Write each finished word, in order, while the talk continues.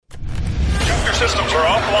systems are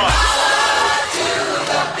offline.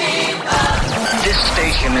 This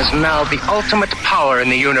station is now the ultimate power in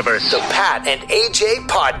the universe. The Pat and AJ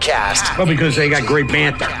Podcast. Well, because they got great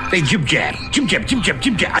banter. They jib-jab.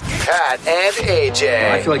 Pat and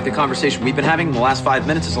AJ. I feel like the conversation we've been having in the last 5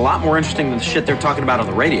 minutes is a lot more interesting than the shit they're talking about on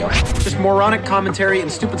the radio. Just moronic commentary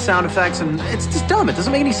and stupid sound effects, and it's just dumb. It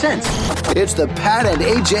doesn't make any sense. It's the Pat and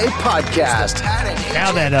AJ Podcast.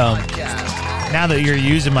 Now that you're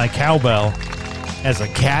using my cowbell as a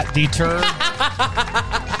cat deterrent,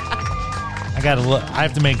 I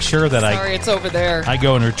have to make sure that Sorry, it's over there. I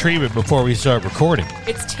go and retrieve it before we start recording.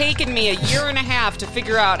 It's taken me a year and a half to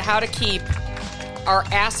figure out how to keep our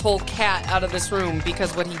asshole cat out of this room,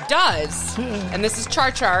 because what he does, and this is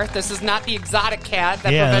Char, this is not the exotic cat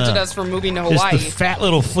that prevented us from moving to Hawaii. It's the fat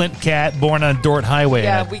little Flint cat born on Dort Highway.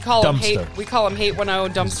 Yeah, we call him Hate 10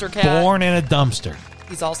 dumpster cat. Born in a dumpster.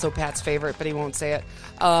 He's also Pat's favorite, but he won't say it.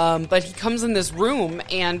 But he comes in this room,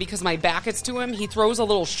 and because my back is to him, he throws a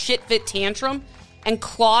little shit-fit tantrum and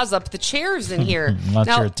claws up the chairs in here.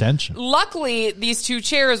 Wants your attention. Luckily, these two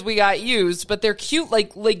chairs we got used, but they're cute,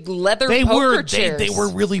 like leather poker chairs. They were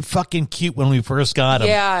really fucking cute when we first got them.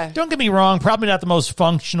 Yeah. Don't get me wrong, probably not the most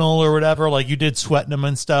functional or whatever, like you did sweating them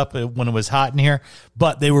and stuff when it was hot in here,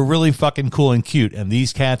 but they were really fucking cool and cute, and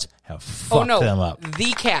these cats have fucked them up.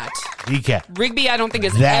 The cat. Rigby, I don't think,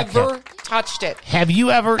 has ever touched it. Have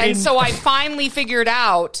you ever? And so I finally figured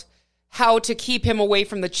out how to keep him away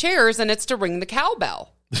from the chairs, and it's to ring the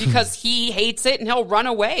cowbell, because he hates it and he'll run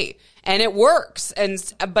away, and it works.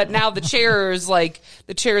 But now the chairs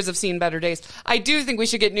have seen better days. I do think we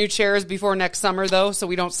should get new chairs before next summer, though, so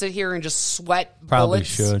we don't sit here and just sweat bullets. Probably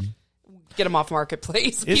should. Get them off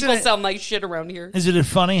Marketplace. People sound like shit around here. Isn't it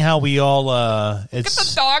funny how we all... Look at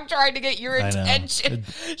the dog trying to get your attention.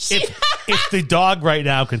 If the dog right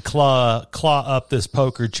now could claw up this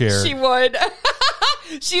poker chair... She would.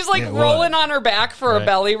 She's rolling on her back for a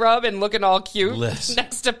belly rub and looking all cute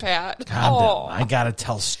next to Pat. I gotta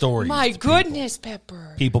tell stories. My goodness,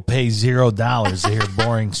 Pepper. People pay $0 to hear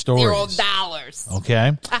boring stories. $0.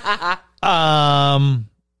 Okay.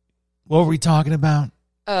 What were we talking about?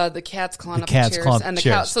 The cat's clawing up the chairs. And the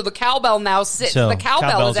chairs. So the cowbell now sits. The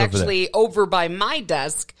cowbell is actually over by my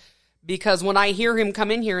desk, because when I hear him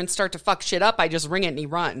come in here and start to fuck shit up, I just ring it and he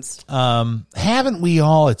runs. Haven't we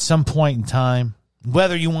all at some point in time,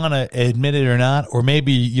 whether you want to admit it or not, or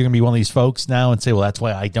maybe you're going to be one of these folks now and say, well, that's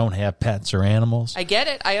why I don't have pets or animals. I get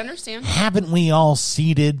it. I understand. Haven't we all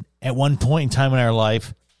seeded at one point in time in our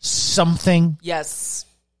life something? Yes.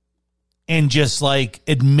 And just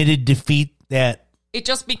admitted defeat that it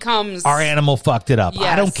just becomes our animal fucked it up. Yes.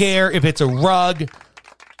 I don't care if it's a rug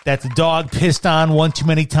that the dog pissed on one too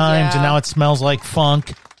many times and now it smells like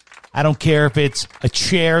funk. I don't care if it's a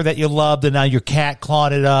chair that you loved and now your cat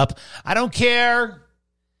clawed it up. I don't care.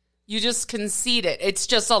 You just concede it. It's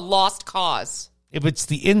just a lost cause. If it's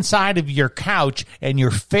the inside of your couch and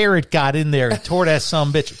your ferret got in there and tore that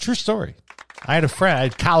some bitch. True story. I had a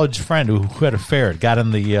college friend who had a ferret, got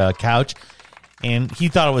in the couch, and he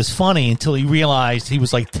thought it was funny until he realized he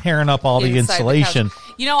was tearing up all the insulation.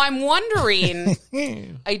 I'm wondering,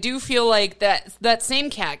 I do feel like that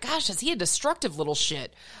same cat, gosh, is he a destructive little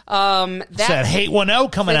shit? That Hate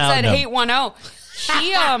 1-0 coming out. That Hate 1-0.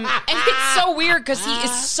 And it's so weird because he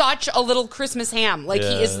is such a little Christmas ham. He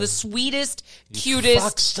is the sweetest, cutest. He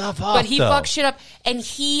fucks stuff up, but he fucks shit up. And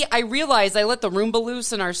I realized I let the Roomba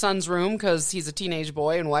loose in our son's room because he's a teenage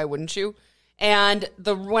boy, and why wouldn't you? And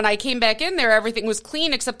when I came back in there, everything was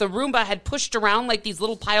clean except the Roomba had pushed around these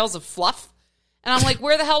little piles of fluff. And I'm like,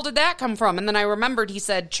 where the hell did that come from? And then I remembered he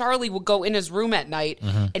said Charlie would go in his room at night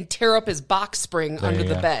and tear up his box spring under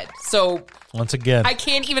the bed. So once again, I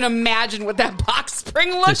can't even imagine what that box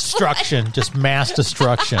spring looks destruction, just mass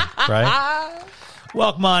destruction, right?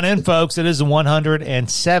 Welcome on in, folks. It is the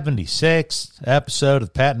 176th episode of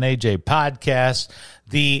the Pat and AJ podcast,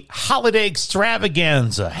 the holiday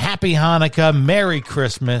extravaganza. Happy Hanukkah, Merry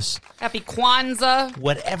Christmas, Happy Kwanzaa,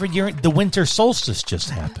 whatever the winter solstice just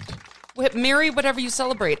happened. Merry whatever you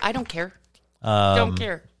celebrate. I don't care. Don't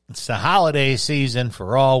care. It's the holiday season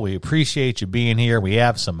for all. We appreciate you being here. We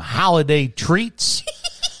have some holiday treats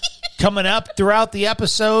coming up throughout the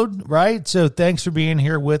episode, right? So thanks for being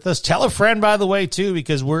here with us. Tell a friend, by the way, too,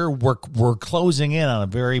 because we're closing in on a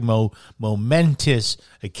very momentous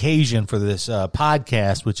occasion for this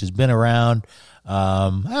podcast, which has been around.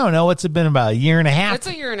 I don't know. What's it been, about a year and a half? It's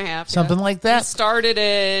a year and a half. Something like that. We started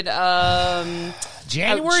it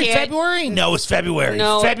January, February? No, it's February.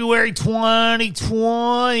 No. February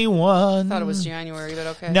 2021. I thought it was January, but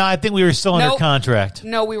okay. No, I think we were still under contract.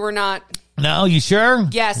 No, we were not. No, you sure?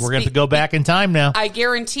 Yes. We're going to go back in time now. I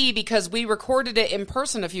guarantee, because we recorded it in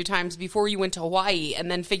person a few times before you went to Hawaii and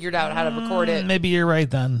then figured out how to record it. Maybe you're right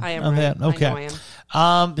then. I am on right. That. Okay. I know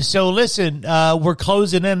I am. So listen, we're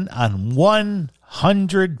closing in on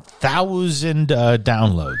 100,000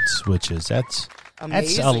 downloads, which is that's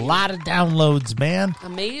Amazing. a lot of downloads, man.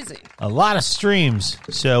 Amazing. A lot of streams.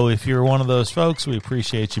 So if you're one of those folks, we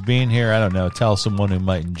appreciate you being here. I don't know. Tell someone who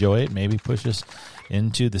might enjoy it. Maybe push us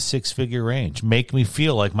into the 6-figure range. Make me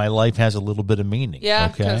feel like my life has a little bit of meaning. Yeah,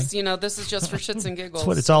 okay? because, this is just for shits and giggles. That's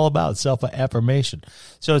what it's all about, self-affirmation.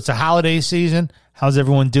 So it's the holiday season. How's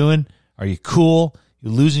everyone doing? Are you cool?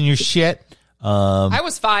 You losing your shit? I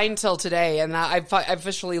was fine till today, and I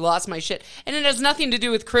officially lost my shit. And it has nothing to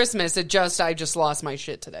do with Christmas. I just lost my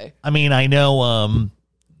shit today. I mean, I know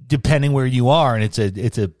depending where you are, and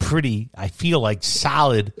it's a pretty, I feel like,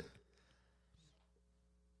 solid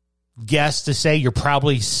guess to say you're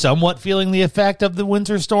probably somewhat feeling the effect of the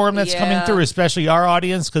winter storm that's coming through, especially our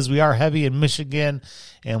audience, because we are heavy in Michigan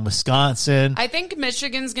and Wisconsin. I think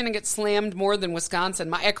Michigan's going to get slammed more than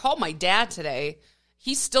Wisconsin. I called my dad today.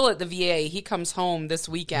 He's still at the VA. He comes home this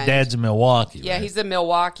weekend. Dad's in Milwaukee. Yeah, right? He's in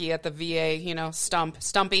Milwaukee at the VA,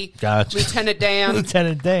 Stumpy. Gotcha. Lieutenant Dan.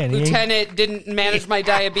 Lieutenant Dan. Lieutenant didn't manage my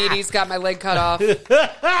diabetes, got my leg cut off.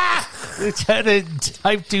 Lieutenant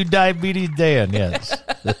Type 2 Diabetes Dan, yes.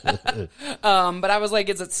 But I was like,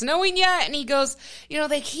 is it snowing yet? And he goes,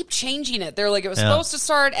 they keep changing it. They're like, it was supposed to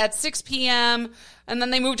start at 6 p.m., and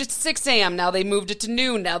then they moved it to 6 a.m. Now they moved it to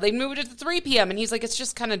noon. Now they moved it to 3 p.m. And he's like, it's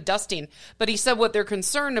just kind of dusting. But he said what they're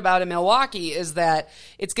concerned about in Milwaukee is that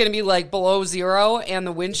it's going to be like below zero, and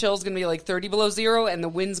the wind chill is going to be like 30 below zero, and the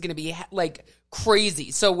wind's going to be like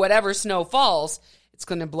crazy. So whatever snow falls, it's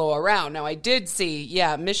going to blow around. Now I did see,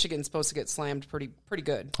 Michigan's supposed to get slammed pretty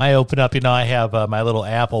good. I open up, I have my little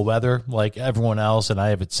Apple weather like everyone else, and I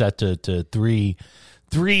have it set to three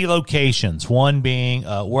locations. One being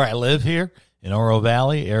where I live here in Oro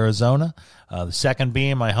Valley, Arizona. The second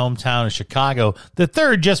being my hometown of Chicago. The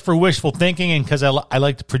third, just for wishful thinking and because I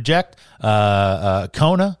like to project,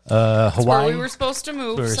 Kona, That's Hawaii. where we were supposed to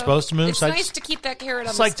move. It's so nice to keep that carrot on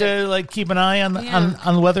It's the like stick. to keep an eye on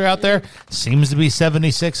the weather out there. Seems to be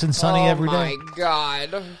 76 and sunny every day. Oh, my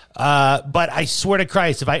God. But I swear to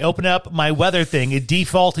Christ, if I open up my weather thing, it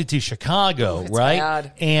defaulted to Chicago, right?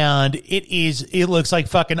 Bad. And it looks like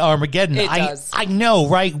fucking Armageddon. It does. I know,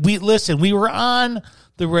 right? We were on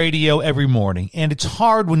the radio every morning, and it's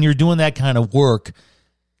hard when you're doing that kind of work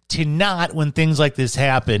to not, when things like this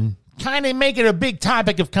happen, kind of make it a big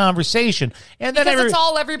topic of conversation. And then Because it's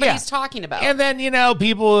all everybody's talking about. And then,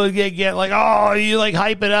 people get like, oh, you like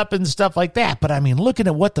hype it up and stuff like that. But I mean, looking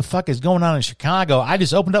at what the fuck is going on in Chicago, I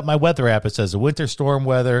just opened up my weather app. It says a winter storm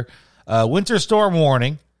warning.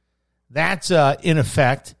 That's in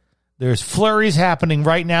effect. There's flurries happening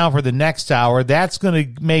right now for the next hour. That's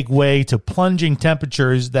going to make way to plunging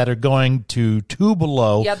temperatures that are going to 2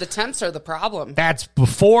 below. Yeah, the temps are the problem. That's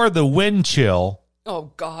before the wind chill.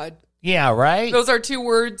 Oh, God. Yeah, right? Those are 2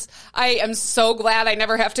 words I am so glad I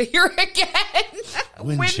never have to hear again.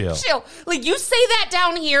 Wind chill. Like, you say that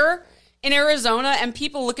down here in Arizona, and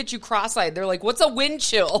people look at you cross-eyed. They're like, what's a wind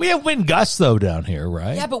chill? We have wind gusts, though, down here,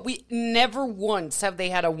 right? Yeah, but we never once have they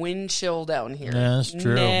had a wind chill down here. Yeah, that's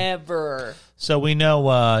true. Never. So we know,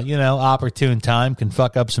 opportune time can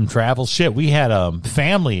fuck up some travel. Shit, we had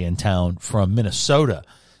family in town from Minnesota.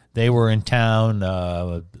 They were in town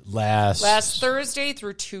last Thursday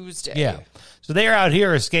through Tuesday. Yeah. So they're out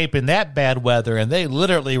here escaping that bad weather, and they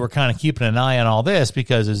literally were kind of keeping an eye on all this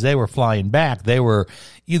because as they were flying back, they were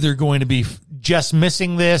either going to be just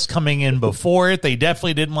missing this, coming in before it. They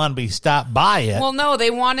definitely didn't want to be stopped by it. Well, no,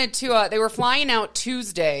 they wanted to, they were flying out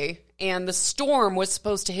Tuesday, and the storm was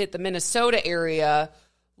supposed to hit the Minnesota area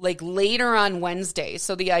like later on Wednesday.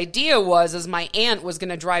 So the idea was my aunt was going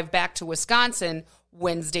to drive back to Wisconsin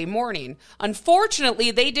Wednesday morning.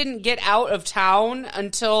 Unfortunately, they didn't get out of town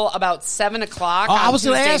until about 7 o'clock. I was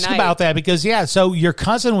going to ask about that because, so your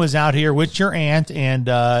cousin was out here with your aunt and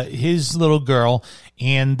his little girl,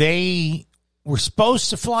 and they were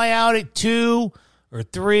supposed to fly out at 2 or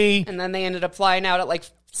 3. And then they ended up flying out at like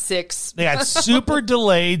 6. They got super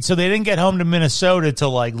delayed, so they didn't get home to Minnesota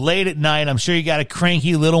till like late at night. I'm sure you got a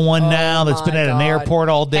cranky little one now that's been at an airport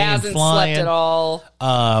all day Hasn't and flying. Slept at all.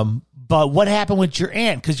 But what happened with your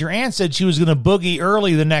aunt? Because your aunt said she was going to boogie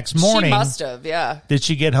early the next morning. She must have, yeah. Did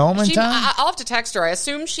she get home in time? I'll have to text her. I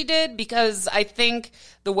assume she did because I think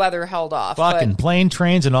the weather held off. Fucking plane,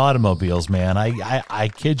 trains, and automobiles, man. I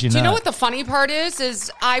kid you not. Do you know what the funny part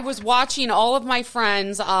is I was watching all of my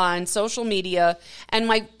friends on social media, and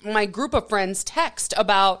my group of friends text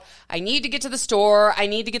about, I need to get to the store, I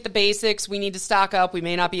need to get the basics, we need to stock up, we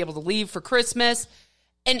may not be able to leave for Christmas.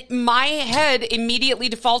 And my head immediately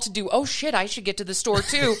defaulted to, oh shit, I should get to the store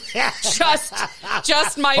too.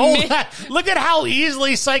 just my Look at how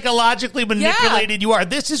easily psychologically manipulated you are.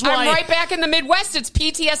 This is why I'm right back in the Midwest. It's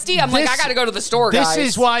PTSD. I'm like, I got to go to the store, guys. This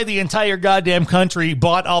is why the entire goddamn country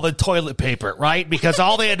bought all the toilet paper, right? Because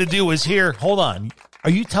all they had to do was here. Hold on.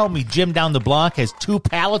 Are you telling me Jim down the block has 2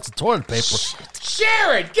 pallets of toilet paper? Shit.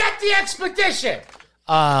 Sharon, get the expedition.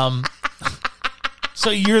 So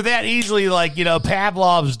you're that easily like,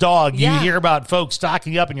 Pavlov's dog. Yeah. You hear about folks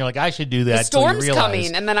stocking up and you're like, I should do that. The storm's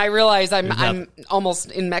coming. And then I realize I'm almost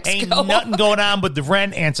in Mexico. Ain't nothing going on but the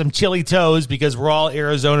rent and some chili toes because we're all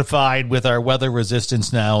Arizona-fied with our weather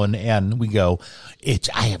resistance now. And we go,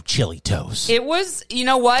 I have chili toes. It was, you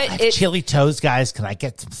know what? I have chili toes, guys. Can I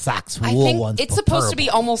get some socks, wool ones? It's supposed to be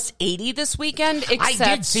almost 80 this weekend. I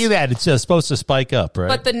did see that. It's supposed to spike up, right?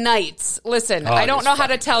 But the nights, listen, I don't know how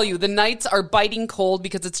to tell you. The nights are biting cold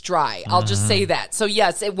because it's dry. I'll just say that. So,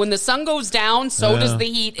 yes, when the sun goes down, so does the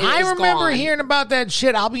heat. I remember hearing about that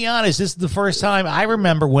shit. I'll be honest. This is the first time I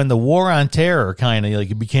remember when the war on terror kind of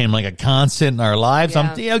it became like a constant in our lives.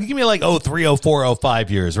 Yeah. Give me like 03, 04,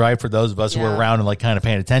 05 years, right? For those of us who were around and kind of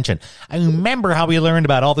paying attention. I remember how we learned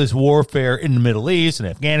about all this warfare in the Middle East and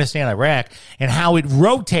Afghanistan, Iraq, and how it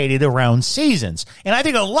rotated around seasons. And I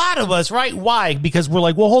think a lot of us, right? Why? Because we're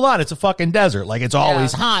like, well, hold on. It's a fucking desert. Like, it's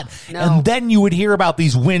always hot. No. And then you would hear about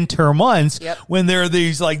these winter months when there are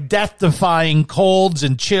these like death-defying colds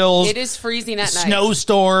and chills. It is freezing at night.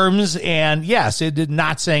 Snowstorms. And yes, it did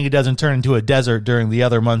not saying it doesn't turn into a desert during the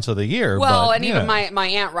other months of the year. Well, but, and even my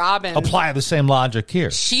Aunt Robin. Apply the same logic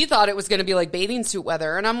here. She thought it was going to be like bathing suit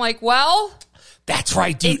weather. And I'm like, well, that's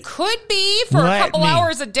right, dude. It could be for a couple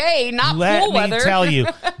hours a day, not pool weather. Let me tell you,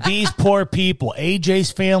 these poor people,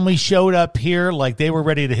 AJ's family showed up here like they were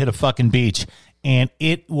ready to hit a fucking beach. And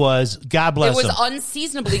it was, God bless them. It was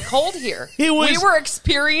unseasonably cold here. We were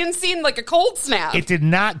experiencing like a cold snap. It did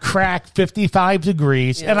not crack 55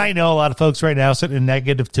 degrees. Yeah. And I know a lot of folks right now sitting in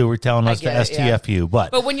 -2 are telling us to STFU. Yeah.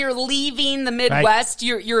 But when you're leaving the Midwest,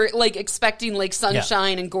 you're like expecting like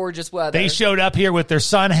sunshine and gorgeous weather. They showed up here with their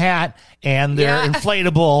sun hat and their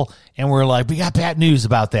inflatable. And we're like, we got bad news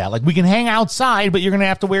about that. Like, we can hang outside, but you're going to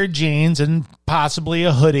have to wear jeans and possibly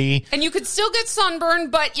a hoodie. And you could still get sunburned,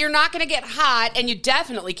 but you're not going to get hot, and you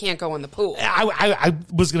definitely can't go in the pool. I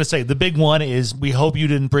was going to say, the big one is we hope you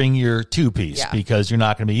didn't bring your 2-piece because you're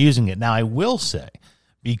not going to be using it. Now, I will say,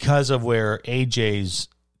 because of where AJ's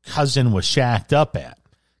cousin was shacked up at,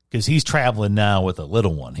 because he's traveling now with a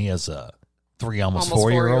little one. He has a 3, almost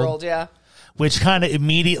 4-year-old. Yeah. Which kind of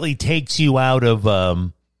immediately takes you out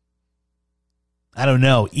of... I don't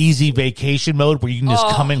know, easy vacation mode where you can just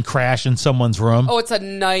come and crash in someone's room. Oh, it's a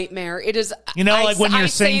nightmare. It is. Like when you're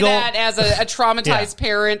single. I say that as a traumatized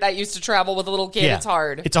parent that used to travel with a little kid. It's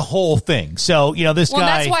hard. It's a whole thing. So, this guy. Well,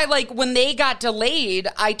 that's why, like, when they got delayed,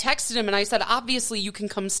 I texted him and I said, obviously, you can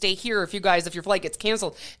come stay here if your flight gets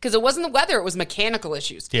canceled. Because it wasn't the weather, it was mechanical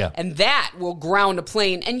issues. Yeah. And that will ground a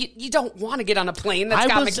plane. And you don't want to get on a plane that's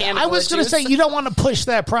got mechanical issues. I was going to say, you don't want to push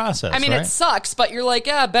that process. I mean, right? It sucks, but you're like,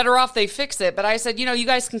 better off they fix it. But I said, you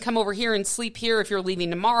guys can come over here and sleep here if you're leaving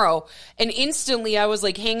tomorrow. And instantly I was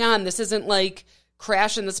like, hang on, this isn't like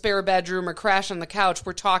crash in the spare bedroom or crash on the couch.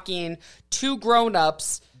 We're talking 2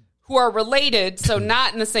 grown-ups who are related, so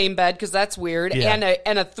not in the same bed because that's weird, and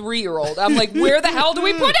a 3-year-old. I'm like, where the hell do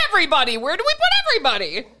we put everybody? Where do we put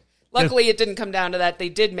everybody? Luckily, it didn't come down to that. They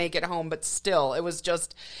did make it home, but still, it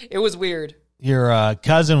was weird. Your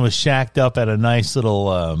cousin was shacked up at a nice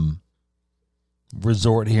little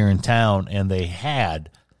resort here in town, and they had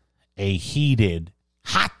a heated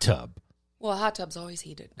hot tub. Well, a hot tub's always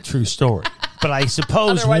heated. True story. But I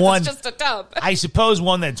suppose it's just a tub. I suppose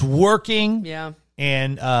one that's working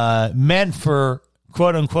and meant for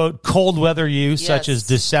quote unquote cold weather use, such as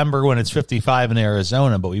December when it's 55 in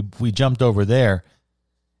Arizona. But we jumped over there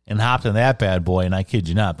and hopped in that bad boy, and I kid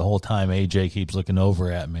you not, the whole time AJ keeps looking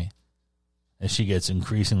over at me as she gets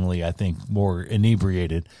increasingly, I think, more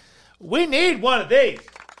inebriated. We need one of these.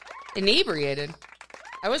 Inebriated?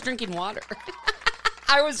 I was drinking water.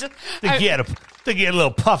 I was just... To get a little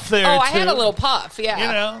puff there, Oh, too. I had a little puff,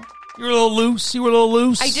 yeah. You were a little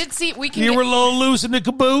loose. I did see You were a little loose in the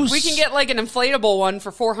caboose. We can get like an inflatable one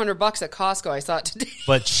for $400 at Costco. I saw it today.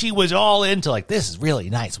 But she was all into like, this is really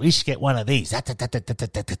nice. We should get one of these.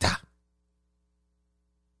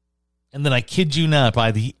 And then I kid you not,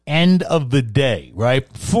 by the end of the day, right,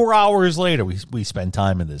 4 hours later, we spend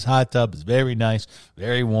time in this hot tub. It's very nice,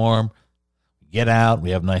 very warm. We get out. We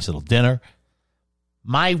have a nice little dinner.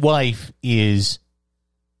 My wife is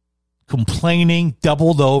complaining,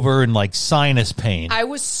 doubled over, in like sinus pain. I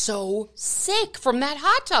was so sick from that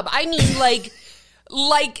hot tub. I mean, like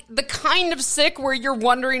the kind of sick where you're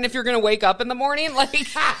wondering if you're going to wake up in the morning. Like,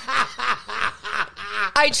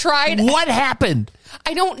 I tried. What happened?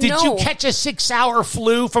 I don't know. Did you catch a 6-hour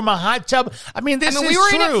flu from a hot tub? We were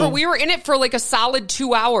true. We were in it for like a solid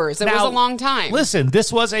 2 hours. It was a long time. Listen,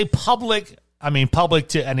 this was a public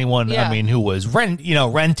to anyone, who was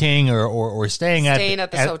renting or staying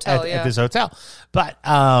at this hotel. At this hotel. But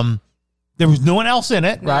there was no one else in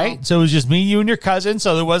it, right? So it was just me, you, and your cousin.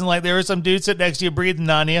 So there wasn't like there was some dude sitting next to you breathing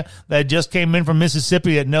on you that just came in from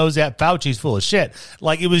Mississippi that knows that Fauci's full of shit.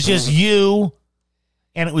 Like, it was just you,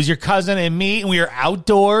 and it was your cousin and me, and we were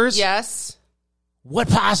outdoors. Yes. What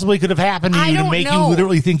possibly could have happened to you to make you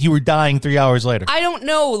literally think you were dying 3 hours later? I don't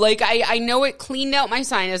know. Like, I know it cleaned out my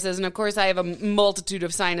sinuses, and of course I have a multitude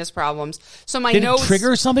of sinus problems. So my nose... Did it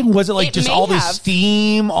trigger something? Was it like just all the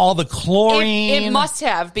steam, all the chlorine? It must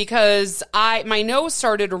have, because my nose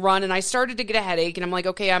started to run, and I started to get a headache, and I'm like,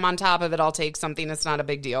 okay, I'm on top of it. I'll take something. It's not a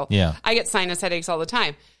big deal. Yeah. I get sinus headaches all the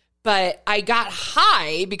time. But I got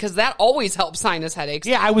high because that always helps sinus headaches.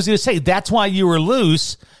 Yeah, I was going to say, that's why you were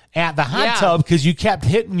loose at the hot tub, because you kept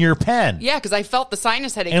hitting your pen. Yeah, because I felt the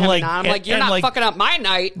sinus headache coming on. I'm like, you're not fucking up my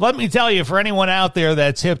night. Let me tell you, for anyone out there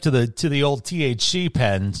that's hip to the old THC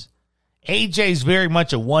pens, AJ's very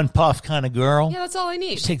much a one puff kind of girl. Yeah, that's all I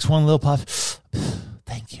need. She takes one little puff.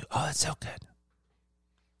 Thank you. Oh, that's so good.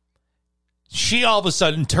 She all of a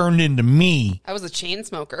sudden turned into me. I was a chain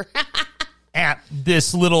smoker. At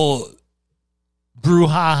this little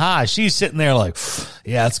brouhaha. She's sitting there like,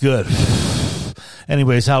 yeah, it's good.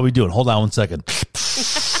 Anyways, how we doing? Hold on 1 second.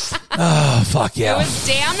 Oh, fuck yeah. It was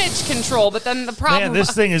damage control, but then the problem... Man,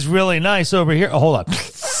 this thing is really nice over here. Oh, hold on.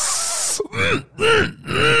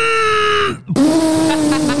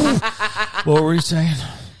 What were you saying?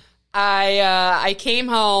 I came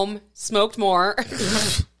home, smoked more.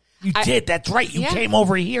 You did. That's right. You came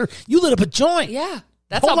over here. You lit up a joint. Yeah.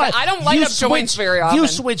 That's how I don't light up joints very often. You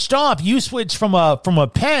switched off. You switched from a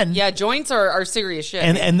pen. Yeah, joints are serious shit.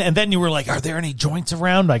 And then you were like, "Are there any joints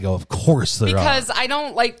around?" I go, "Of course there are." Because I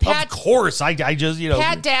don't like Pat. Of course, I just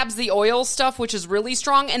Pat dabs the oil stuff, which is really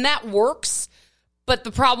strong, and that works. But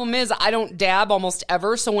the problem is, I don't dab almost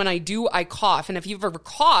ever. So when I do, I cough. And if you've ever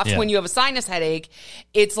coughed when you have a sinus headache,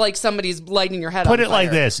 it's like somebody's lighting your head on fire. Put it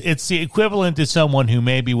like this: it's the equivalent to someone who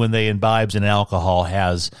maybe when they imbibes in alcohol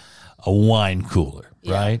has a wine cooler.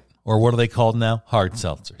 Right? Or what are they called now? Hard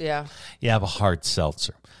seltzer. Yeah. You have a hard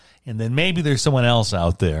seltzer. And then maybe there's someone else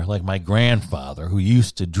out there, like my grandfather, who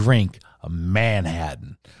used to drink a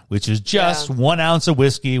Manhattan, which is just 1 ounce of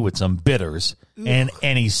whiskey with some bitters, and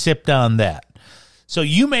he sipped on that. So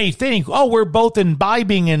you may think, oh, we're both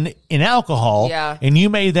imbibing in alcohol, and you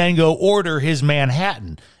may then go order his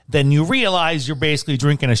Manhattan. Then you realize you're basically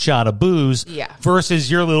drinking a shot of booze versus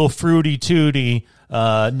your little fruity tooty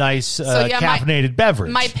nice caffeinated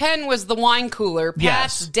beverage. My pen was the wine cooler.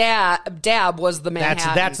 Pat's dab was the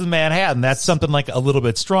Manhattan. That's the Manhattan. That's something like a little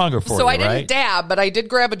bit stronger for you, So I right? didn't dab, but I did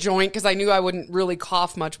grab a joint because I knew I wouldn't really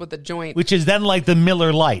cough much with the joint. Which is then like the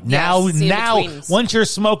Miller Lite. Now, once you're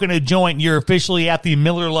smoking a joint, you're officially at the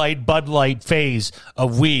Miller Lite, Bud Light phase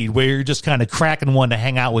of weed, where you're just kind of cracking one to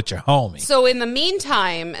hang out with your homie. So in the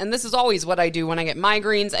meantime, and this is always what I do when I get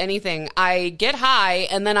migraines, anything, I get high,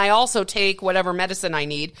 and then I also take whatever medicine I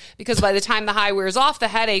need, because by the time the high wears off, the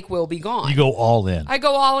headache will be gone. You go all in. I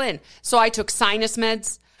go all in. So I took sinus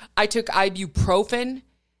meds. I took ibuprofen.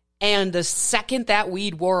 And the second that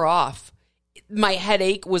weed wore off, my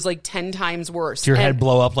headache was like 10 times worse. Did your head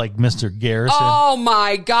blow up like Mr. Garrison? Oh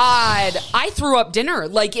my God. I threw up dinner.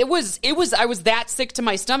 Like I was that sick to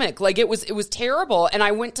my stomach. Like it was terrible. And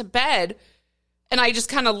I went to bed. And I just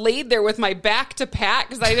kind of laid there with my back to Pat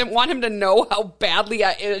because I didn't want him to know how bad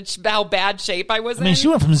shape I was in. I mean, she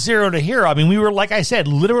went from 0 to hero. I mean, we were, like I said,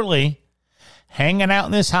 literally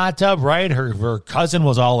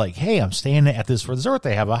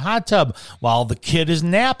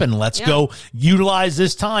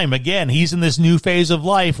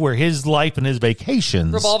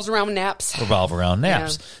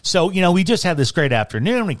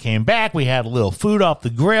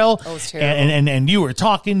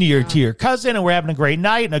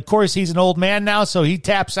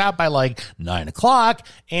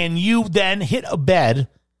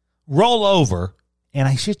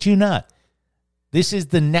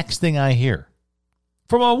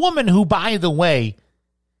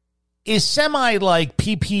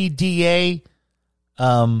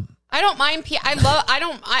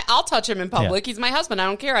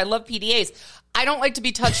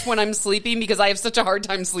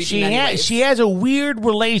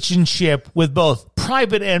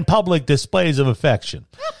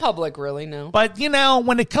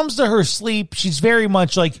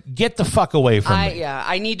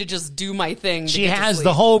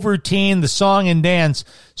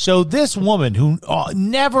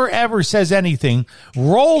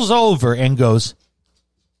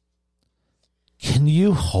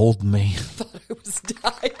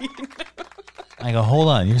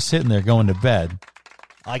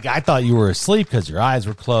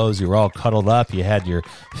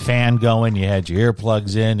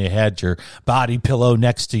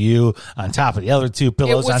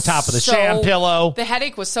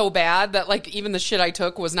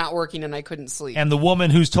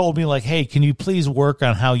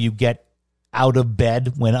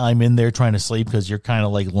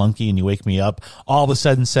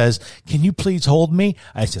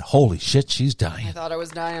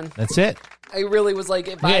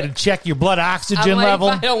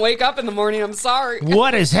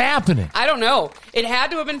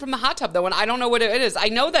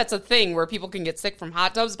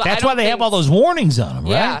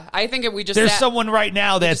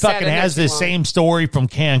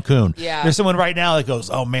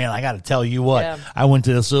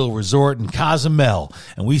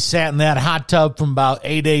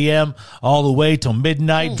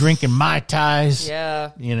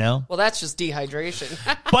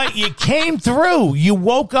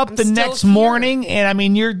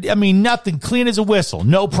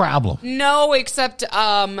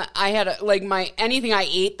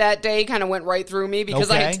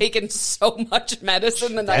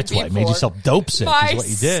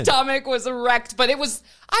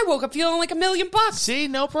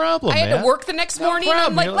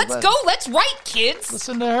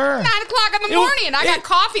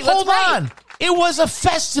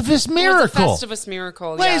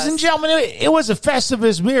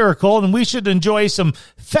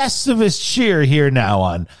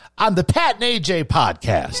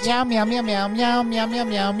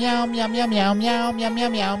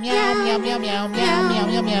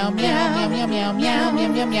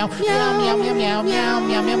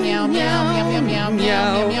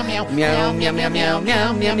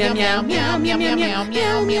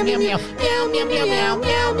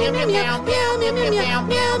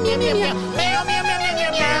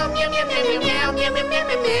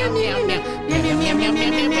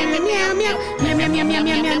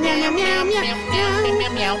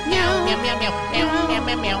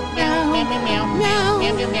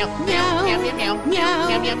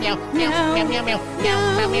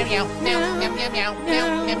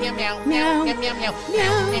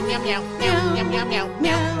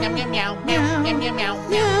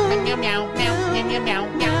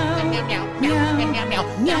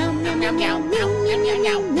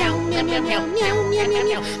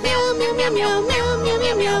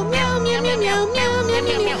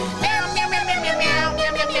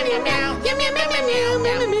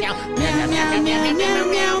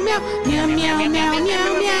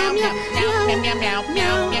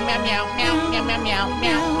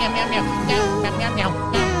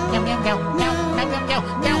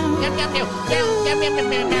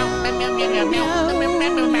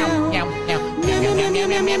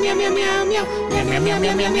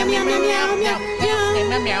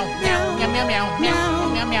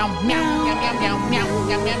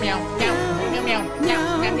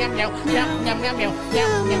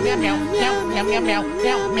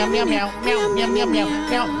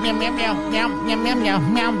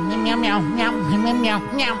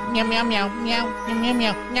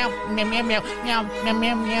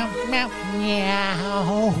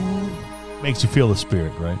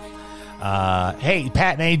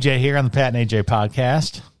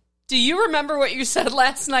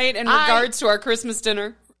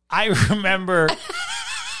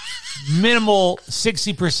minimal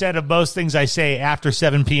 60% of most things I say after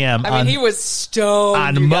 7 p.m. I mean, he was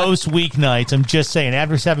stoned. On most weeknights. I'm just saying,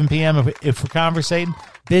 after 7 p.m., if we're conversating,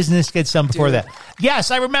 business gets done before that.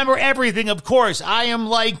 Yes, I remember everything, of course. I'm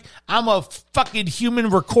a fucking human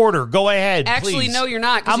recorder. Go ahead, Actually, please. no, you're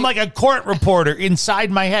not. I'm like a court reporter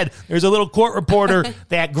inside my head. There's a little court reporter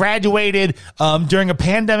that graduated during a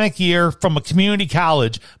pandemic year from a community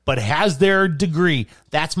college, but has their degree.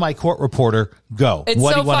 That's my court reporter. Go. It's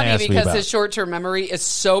what so do you want to funny ask me because about? his short-term memory is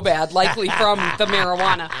so bad, likely from the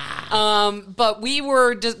marijuana. But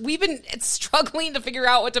we've been struggling to figure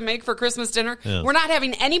out what to make for Christmas dinner. Yeah. We're not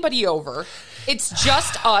having anybody over. It's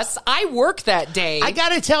just us. I work that day. I got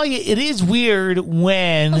to tell you, it is weird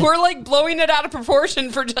when we're like blowing it out of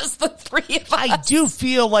proportion for just the three of us. I do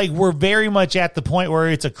feel like we're very much at the point where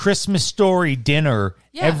it's a Christmas Story dinner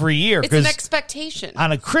every year. It's an expectation.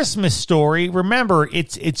 On A Christmas Story, remember,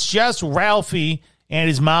 it's just Ralphie and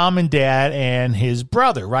his mom and dad and his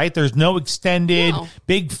brother, right? There's no extended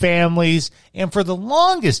big families. And for the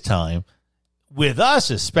longest time, with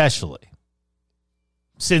us especially,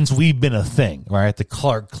 since we've been a thing, right? The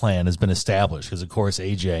Clark clan has been established because, of course,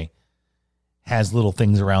 AJ has little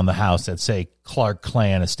things around the house that say Clark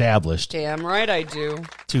clan established. Damn right I do.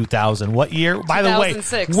 2000. What year? By the way,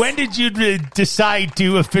 2006. when did you decide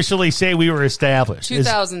to officially say we were established?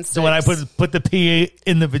 2006. So when I put the P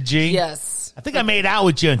in the vagina? Yes. I think I made out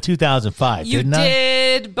with you in 2005, didn't I? You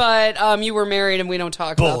did, but you were married and we don't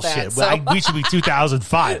talk about that. Bullshit. So. We should be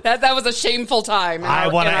 2005. That was a shameful time. I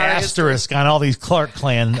want an asterisk on all these Clark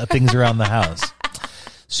clan things around the house.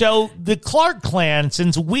 So the Clark clan,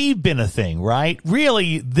 since we've been a thing, right?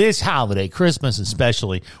 Really, this holiday, Christmas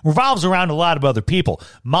especially, revolves around a lot of other people.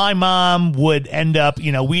 My mom would end up,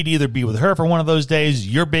 we'd either be with her for one of those days,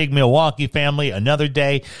 your big Milwaukee family another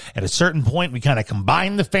day. At a certain point, we kind of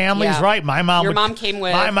combined the families, right? Your mom came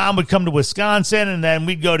with. My mom would come to Wisconsin, and then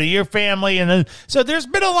we'd go to your family, and then so there's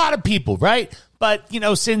been a lot of people, right? But,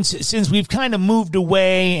 since we've kind of moved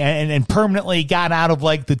away and permanently got out of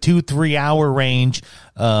like the 2-3 hour range,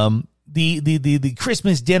 the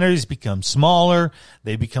Christmas dinners become smaller.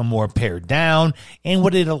 They become more pared down. And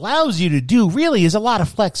what it allows you to do really is a lot of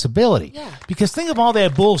flexibility. Yeah. Because think of all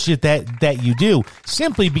that bullshit that you do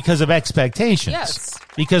simply because of expectations. Yes.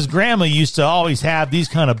 Because grandma used to always have these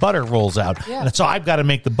kind of butter rolls out. Yeah. And so I've got to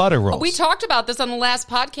make the butter rolls. We talked about this on the last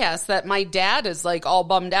podcast that my dad is like all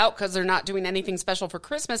bummed out because they're not doing anything special for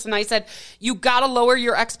Christmas. And I said, you got to lower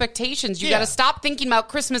your expectations. You got to stop thinking about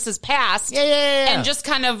Christmas as past and just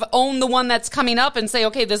kind of own the one that's coming up and say,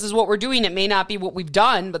 okay, this is what we're doing. It may not be what we've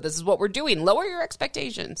done, but this is what we're doing. Lower your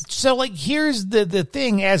expectations. So like, here's the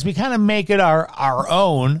thing, as we kind of make it our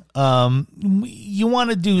own, you want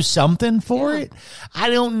to do something for it. I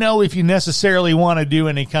don't know if you necessarily want to do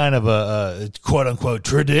any kind of a quote unquote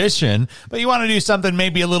tradition, but you want to do something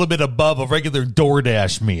maybe a little bit above a regular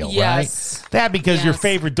DoorDash meal, right? That because your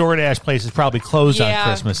favorite DoorDash place is probably closed on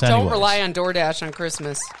Christmas anyway. Don't rely on DoorDash on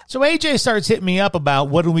Christmas. So AJ starts hitting me up about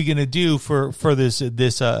what are we going to do for this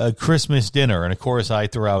Christmas dinner, and of course I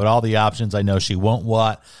throw out all the options. I know she won't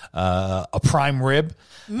want a prime rib.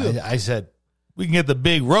 I said we can get the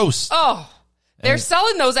big roast. Oh. They're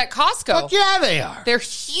selling those at Costco. Fuck yeah, they are. They're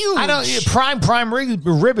huge. Prime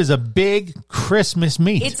rib is a big Christmas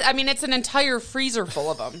meat. It's an entire freezer full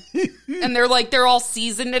of them, and they're all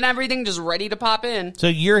seasoned and everything, just ready to pop in. So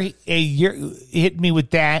you're hit me with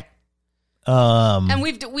that. And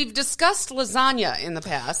we've discussed lasagna in the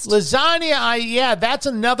past. Lasagna, that's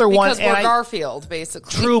another one. Because we're Garfield,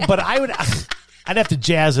 basically. True, but I'd have to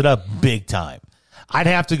jazz it up big time. I'd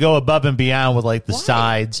have to go above and beyond with like the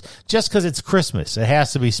sides just because it's Christmas. It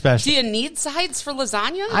has to be special. Do you need sides for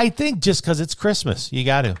lasagna? I think just because it's Christmas, you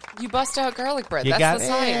got to. You bust out garlic bread. That's the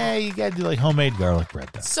side. Yeah, you got to do like homemade garlic bread.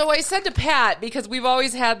 Though. So I said to Pat, because we've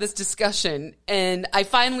always had this discussion, and I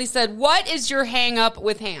finally said, what is your hang up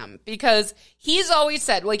with ham? Because he's always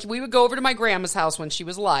said, like, we would go over to my grandma's house when she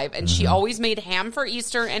was alive, and she always made ham for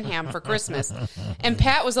Easter and ham for Christmas. And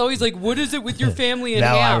Pat was always like, what is it with your family and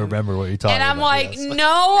now ham? Now I remember what you're talking about. And I'm like,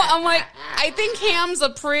 no. I'm like, I think ham's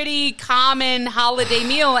a pretty common holiday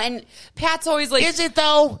meal. And Pat's always like... Is it,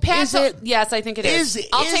 though? Yes, I think it is.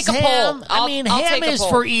 I'll take a ham, poll. Ham is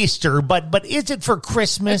for Easter, but is it for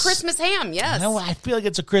Christmas? A Christmas ham, yes. No, I feel like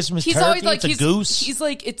it's a Christmas turkey. Always like, it's a goose. He's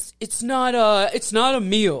like, it's not a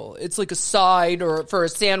meal. It's like a side or for a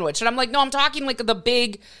sandwich. And I'm like, no, I'm talking like the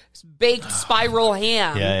big baked spiral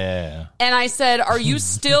ham. Yeah. And I said, are you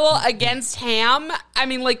still against ham? I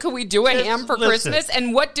mean, like, could we do a ham for Christmas?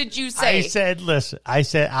 And what did you say? I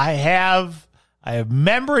said, I have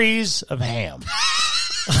memories of ham.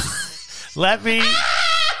 Let me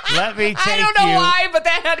Let me take I don't know you, why, but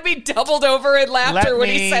that had to be doubled over in laughter when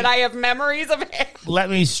he said, I have memories of him. Let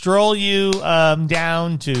me stroll you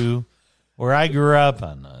down to where I grew up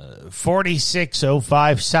on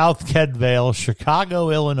 4605 South Kedvale, Chicago,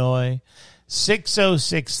 Illinois,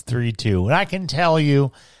 60632. And I can tell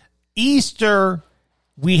you, Easter,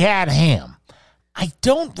 we had ham. I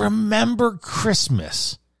don't remember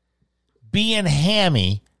Christmas being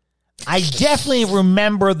hammy. I definitely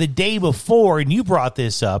remember the day before, and you brought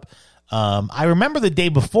this up. I remember the day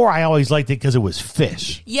before, I always liked it because it was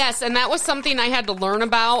fish. Yes, and that was something I had to learn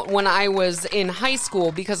about when I was in high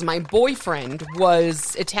school because my boyfriend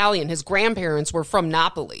was Italian. His grandparents were from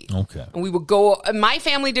Napoli. Okay. And we would go, my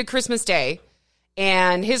family did Christmas Day,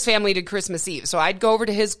 and his family did Christmas Eve. So I'd go over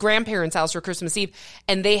to his grandparents' house for Christmas Eve,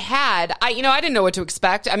 and they had, I didn't know what to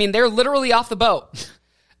expect. I mean, they're literally off the boat.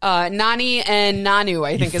 Nani and Nanu,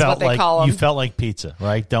 I think is what they call them. You felt like pizza,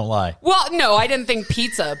 right? Don't lie. Well, no, I didn't think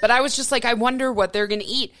pizza, but I was just like, I wonder what they're going to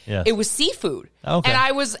eat. Yeah. It was seafood. Okay.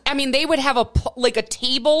 And they would have a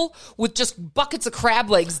table with just buckets of crab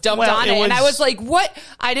legs dumped on it. And I was like, what?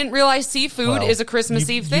 I didn't realize seafood is a Christmas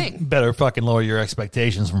Eve thing. You better fucking lower your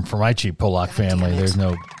expectations for my cheap Polak family. There's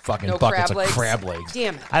no fucking buckets of crab legs.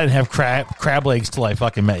 Damn it. I didn't have crab legs till I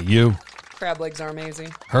fucking met you. Crab legs are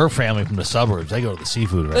amazing. Her family from the suburbs, they go to the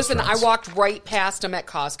seafood restaurants. Listen, I walked right past them at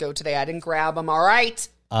Costco today. I didn't grab them, all right?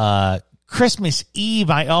 Christmas Eve,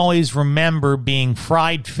 I always remember being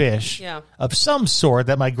fried fish of some sort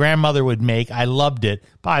that my grandmother would make. I loved it.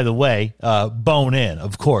 By the way, bone in,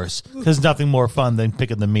 of course, because nothing more fun than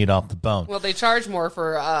picking the meat off the bone. Well, they charge more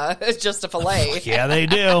for just a fillet. Yeah, they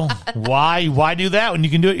do. Why do that when you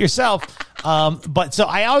can do it yourself? But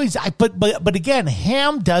again,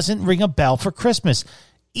 ham doesn't ring a bell for Christmas.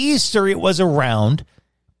 Easter, it was around.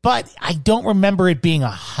 But I don't remember it being a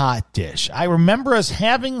hot dish. I remember us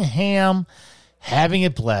having ham, having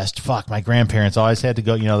it blessed. Fuck, my grandparents always had to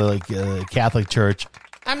go, they're like Catholic church.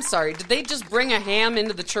 I'm sorry, did they just bring a ham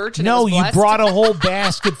into the church and No, it was you blessed? brought a whole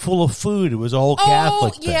basket full of food. It was a whole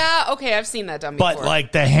Catholic thing. Yeah, okay, I've seen that done before. But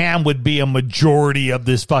like the ham would be a majority of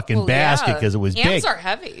this fucking basket because it was big. Hams are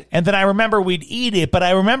heavy. And then I remember we'd eat it, but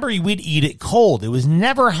I remember we'd eat it cold. It was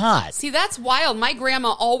never hot. See, that's wild. My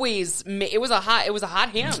grandma always it was a hot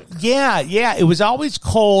ham. Yeah, it was always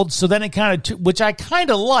cold. So then it kind of, which I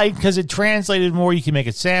kind of liked because it translated more. You can make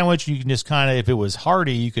a sandwich. You can just kind of, if it was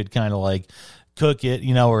hearty, you could kind of like cook it,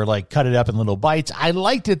 or like cut it up in little bites. I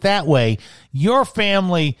liked it that way. Your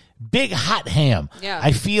family, big hot ham. Yeah.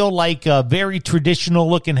 I feel like a very traditional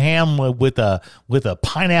looking ham with a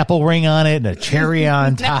pineapple ring on it and a cherry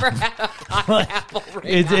on top. Never had a pineapple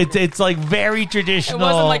ring. It's like very traditional. It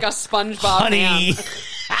wasn't like a SpongeBob honey.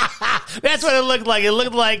 ham. That's what it looked like. It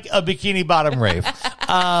looked like a bikini bottom rave.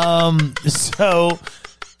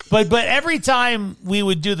 But every time we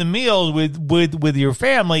would do the meal with your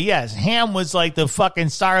family, yes, ham was like the fucking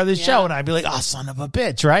star of the show, and I'd be like, oh, son of a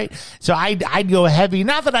bitch, right? So I'd go heavy.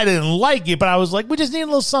 Not that I didn't like it, but I was like, we just need a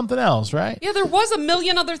little something else, right? Yeah, there was a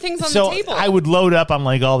million other things on So the table. I would load up on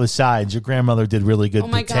like all the sides. Your grandmother did really good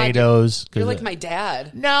potatoes. God, you're like my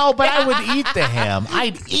dad. No, but I would eat the ham.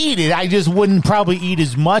 I'd eat it. I just wouldn't probably eat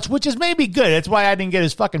as much, which is maybe good. That's why I didn't get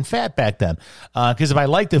as fucking fat back then. Because if I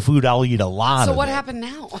like the food, I'll eat a lot of it. So what happened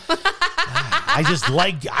now?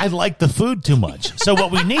 I like the food too much. So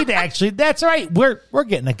what we need to actually, that's right. We're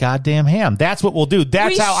getting a goddamn ham. That's what we'll do.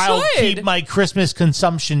 That's how I'll keep my Christmas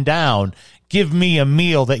consumption down. Give me a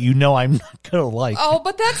meal that I'm not going to like. Oh,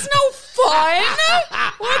 but that's no fun.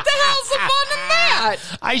 What the hell's the fun in that?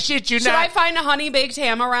 I shit you not. Should I find a honey baked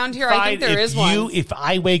ham around here? I think there is one. If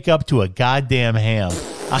I wake up to a goddamn ham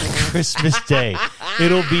on Christmas Day,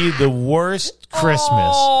 it'll be the worst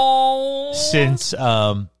Christmas since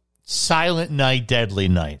Silent Night, Deadly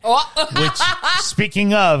Night. Which,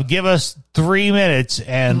 speaking of, give us 3 minutes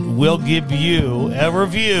and we'll give you a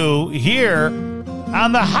review here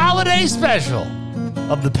on the holiday special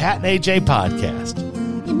of the Pat and AJ podcast.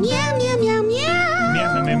 Meow, meow, meow, meow.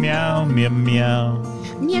 Meow, meow, meow, meow, meow.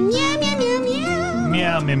 Meow, meow, meow, meow, meow.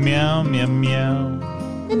 Meow, meow, meow, meow, meow.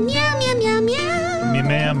 Meow, meow, meow, meow. Meow,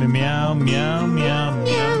 meow, meow, meow, meow, meow,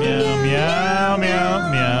 meow, meow,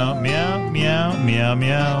 meow, meow, meow, meow, meow,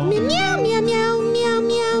 meow. Meow,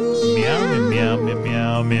 meow,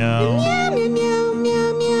 meow, meow, meow, Meow, meow. meow, meow, meow, meow.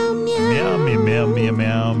 Meow, meow, meow,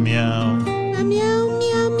 meow, meow, meow. Meow, meow, meow, meow, meow. Meow,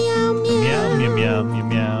 meow, meow, meow. Meow, meow, meow, meow, meow. Meow, meow, meow, meow, meow, Meow, meow. meow, meow, meow, meow, meow. Meow, meow, meow, meow. Meow, meow, meow, meow, meow, meow.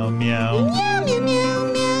 Meow,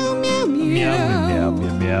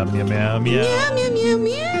 meow, meow, meow, meow. Meow,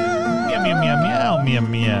 meow,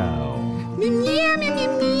 meow, meow, meow, meow.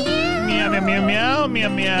 Meow, meow, meow, meow,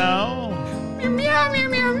 meow. Meow, meow,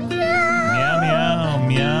 meow, meow, meow, meow,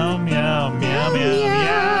 meow, meow,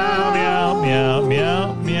 meow, meow,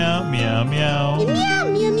 meow,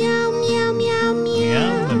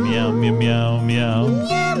 meow, meow, meow.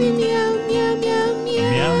 Meow,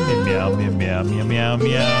 meow, meow, meow, meow, Meow, meow.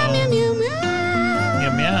 meow,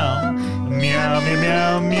 meow, meow,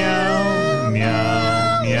 meow,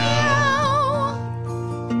 meow, meow.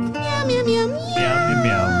 Meow, meow, meow. Meow, meow, meow, meow,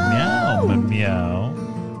 meow,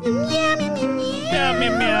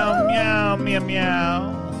 meow, meow. Meow,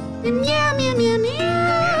 meow, meow,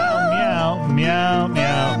 meow. Meow, meow, meow,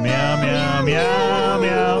 meow, meow. Meow, meow, meow, Meow,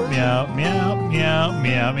 meow. meow, meow, meow,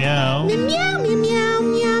 meow, meow. Meow,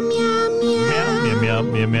 meow, meow, meow. Meow, meow,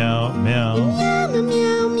 meow, meow, meow, meow, meow,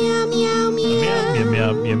 meow,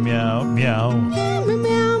 meow, meow, meow. Meow,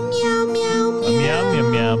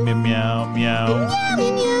 meow, meow, meow, meow, meow. Meow, meow, meow, meow, meow. Meow, meow, meow, meow, meow. Meow,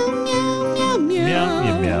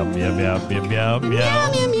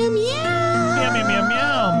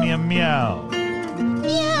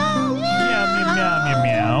 meow, meow, meow, meow. Meow, meow, meow, meow, Meow, meow. meow, meow, meow, meow, meow. Meow, meow, meow, meow, Meow, meow. meow, meow, meow, meow, meow, meow. Meow, meow, meow, meow. Meow, meow, meow, meow, meow, meow. Meow, Meow, meow.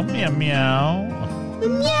 meow, meow, meow.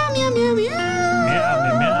 Meow, meow, meow, meow. Meow, meow, meow. Meow,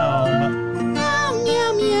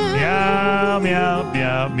 meow, meow. Meow, meow,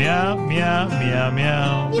 meow, meow, meow, meow, meow.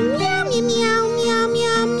 Meow, meow, meow, meow, meow, meow.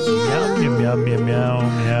 Meow, meow, meow,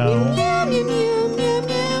 meow, meow. Meow, meow, meow, meow, meow, Meow,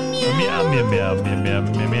 meow. meow, meow, meow, meow, meow,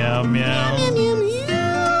 meow, meow. Meow, meow, meow.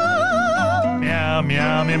 Meow,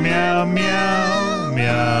 meow, meow, meow, meow,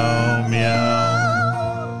 meow, meow.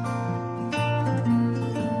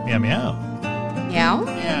 Meow, meow. Meow? Meow.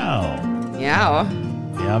 Meow.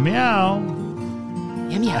 Meow, meow. Meow, meow.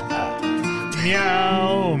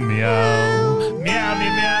 Meow, meow. Meow, meow,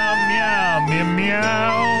 meow, meow, meow,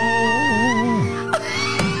 meow.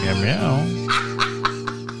 Meow.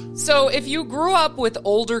 So if you grew up with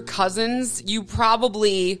older cousins, you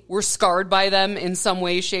probably were scarred by them in some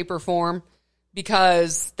way, shape, or form.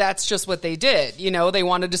 Because that's just what they did. You know, they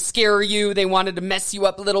wanted to scare you. They wanted to mess you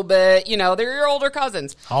up a little bit. You know, they're your older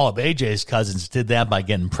cousins. All of AJ's cousins did that by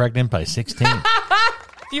getting pregnant by 16. A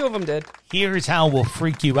few of them did. Here's how we'll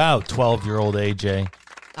freak you out, 12-year-old AJ.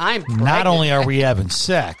 I'm pregnant. Not only are we having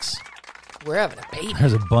sex, We're having a baby.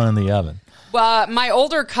 there's a bun in the oven. My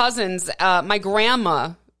older cousins, my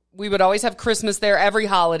grandma, we would always have Christmas there every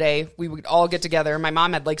holiday. We would all get together. My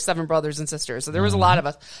mom had like 7 brothers and sisters, so there was a lot of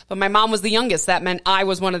us. But my mom was the youngest. That meant I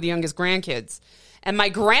was one of the youngest grandkids. And my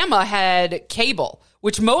grandma had cable,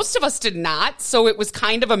 which most of us did not, so it was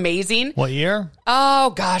kind of amazing. What year?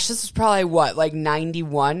 Oh, gosh, this was probably what, like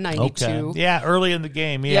 91, 92? Okay. Yeah, early in the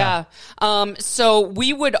game, yeah. So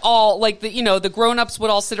we would all, like, the grown-ups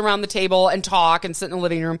would all sit around the table and talk and sit in the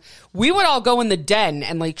living room. We would all go in the den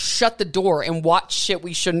and, like, shut the door and watch shit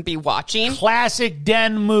we shouldn't be watching. Classic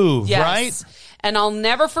den move, Yes. right? And I'll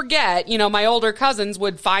never forget, my older cousins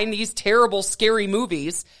would find these terrible, scary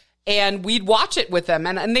movies, and we'd watch it with them,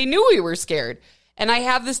 and they knew we were scared. And I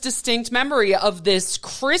have this distinct memory of this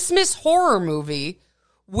Christmas horror movie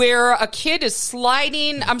where a kid is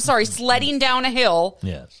sledding down a hill.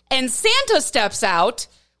 Yes. And Santa steps out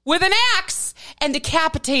with an axe and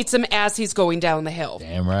decapitates him as he's going down the hill.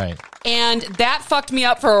 Damn right. And that fucked me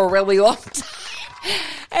up for a really long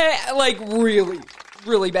time. Like, really,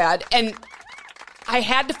 really bad. And I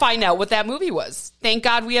had to find out what that movie was. Thank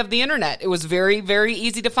God we have the internet. It was very, very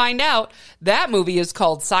easy to find out. That movie is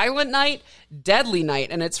called Silent Night, Deadly Night,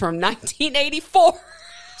 and it's from 1984.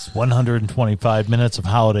 It's 125 minutes of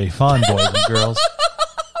holiday fun, boys and girls.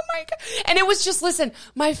 Oh my God. And it was just, listen,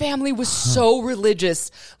 my family was so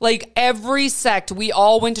religious. Like, every sect, we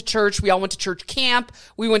all went to church. We all went to church camp.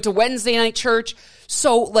 We went to Wednesday night church.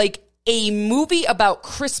 So, like, a movie about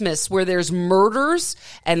Christmas where there's murders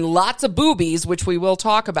and lots of boobies, which we will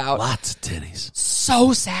talk about. Lots of titties.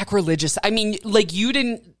 So sacrilegious. I mean, like,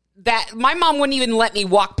 my mom wouldn't even let me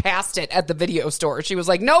walk past it at the video store. She was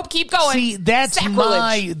like, nope, keep going. See, that's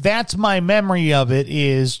Sacrilege. my memory of it,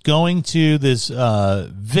 is going to this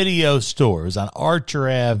video stores on Archer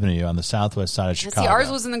Avenue on the southwest side of Chicago. See, ours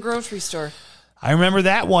was in the grocery store. I remember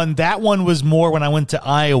that one. That one was more when I went to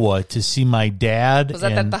Iowa to see my dad. Was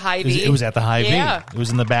that at the Hy-Vee? It was at the Hy-Vee. Yeah. It was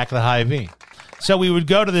in the back of the Hy-Vee. So we would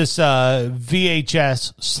go to this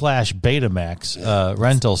VHS/Betamax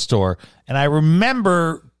rental store, and I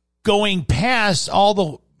remember going past all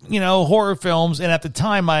the horror films, and at the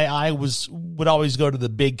time I would always go to the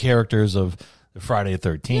big characters of the Friday the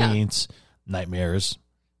 13th, Nightmares,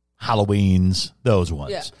 Halloweens, those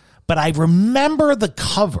ones. Yeah. But I remember the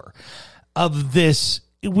cover of this.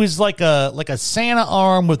 It was like a Santa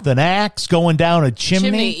arm with an axe going down a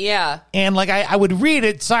chimney. Yeah. And like I would read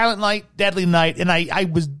it, Silent Night, Deadly Night, and I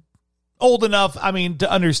was old enough, to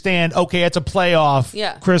understand, okay, it's a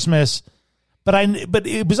playoff Christmas. But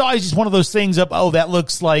it was always just one of those things of, that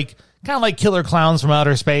looks like kind of like Killer Clowns from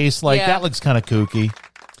Outer Space. Like that looks kind of kooky.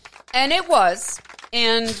 And it was.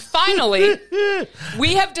 And finally,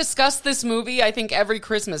 we have discussed this movie, I think, every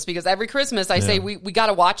Christmas, because every Christmas I say we got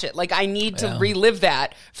to watch it. Like, I need to relive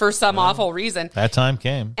that for some awful reason. That time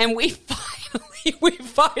came. And we finally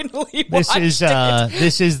watched it.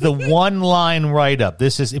 This is the one-line write-up.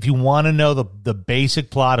 This is, if you want to know the basic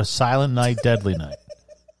plot of Silent Night, Deadly Night.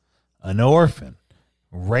 An orphan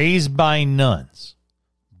raised by nuns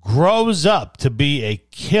grows up to be a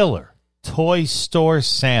killer toy store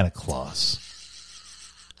Santa Claus.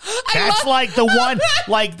 That's like the one,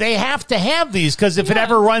 like they have to have these because if it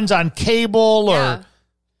ever runs on cable or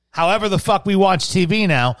however the fuck we watch TV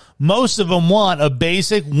now, most of them want a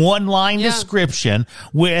basic one-line description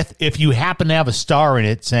with, if you happen to have a star in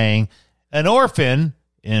it, saying an orphan,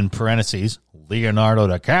 in parentheses, Leonardo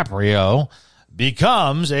DiCaprio,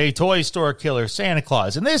 becomes a toy store killer Santa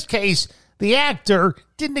Claus. In this case, the actor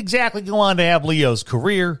didn't exactly go on to have Leo's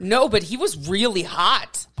career. No, but he was really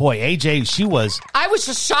hot. Boy, AJ, she was. I was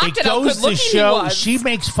just shocked at how good looking he was. She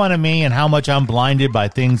makes fun of me and how much I'm blinded by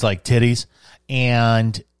things like titties.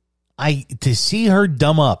 And to see her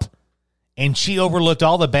dumb up, and she overlooked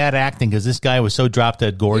all the bad acting because this guy was so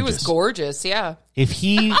drop-dead gorgeous. He was gorgeous, yeah. If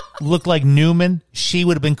he looked like Newman, she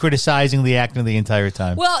would have been criticizing the acting the entire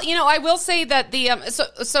time. Well, you know, I will say that the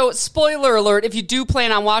so spoiler alert, if you do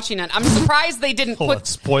plan on watching it, I'm surprised they didn't put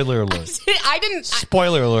spoiler alert. I didn't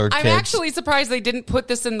spoiler alert. I'm kids. actually surprised they didn't put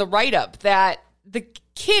this in the write-up that the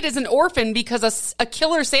kid is an orphan because a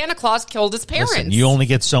killer Santa Claus killed his parents. Listen, you only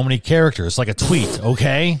get so many characters, like a tweet,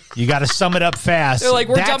 okay? You got to sum it up fast. They're like,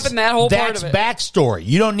 we're jumping that whole part of it. That's backstory.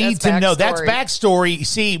 You don't need to know. That's backstory.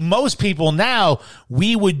 See, most people now,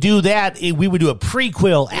 we would do that. We would do a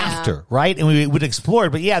prequel after, right? And we would explore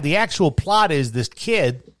it. But yeah, the actual plot is this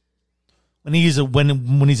kid, when he's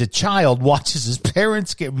a child, watches his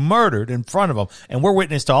parents get murdered in front of him, and we're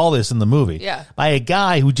witness to all this in the movie. By a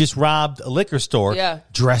guy who just robbed a liquor store,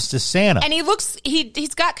 dressed as Santa, and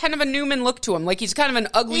he's got kind of a Newman look to him, like he's kind of an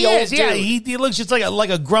ugly old dude. Yeah, he looks just like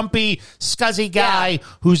a grumpy, scuzzy guy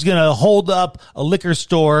who's gonna hold up a liquor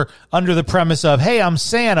store under the premise of, "Hey, I'm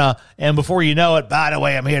Santa," and before you know it, by the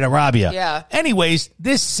way, I'm here to rob you. Yeah. Anyways,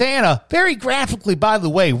 this Santa, very graphically, by the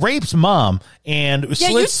way, rapes mom and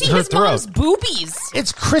slits her his throat. Mom's boobies.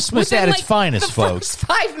 It's Christmas at its finest, the folks. First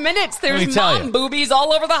 5 minutes, there's mom boobies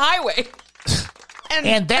all over the highway.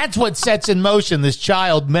 And that's what sets in motion this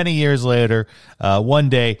child many years later, one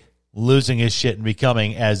day, losing his shit and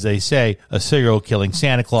becoming, as they say, a serial killing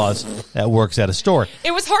Santa Claus that works at a store.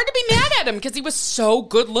 It was hard to be mad at him because he was so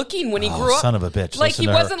good looking when he grew up. Son of a bitch. Like, he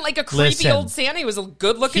wasn't like a creepy old Santa. He was a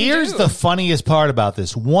good looking dude. Here's the funniest part about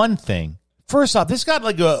this. One thing. First off, this got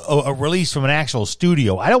like a release from an actual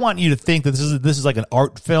studio. I don't want you to think that this is like an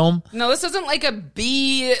art film. No, this isn't like a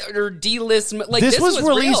B or D list. Like, this was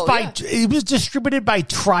released real, by. It was distributed by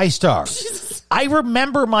TriStar. I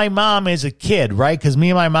remember my mom as a kid, right? Because me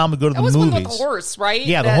and my mom would go to the movies. That was one with the horse, right?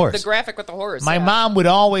 Yeah, the horse. The graphic with the horse. My mom would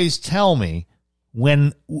always tell me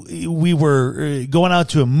when we were going out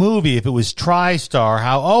to a movie, if it was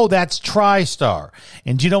TriStar, that's TriStar.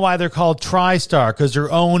 And do you know why they're called TriStar? Because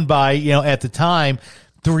they're owned by, at the time,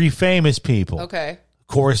 3 famous people. Okay. Of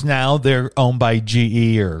course, now they're owned by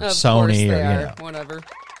GE or Sony or, whatever.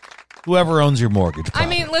 Whoever owns your mortgage.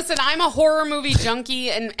 Probably. I mean, listen, I'm a horror movie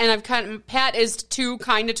junkie, and Pat is too,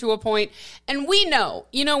 kind of to a point. And we know,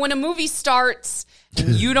 when a movie starts and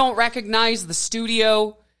you don't recognize the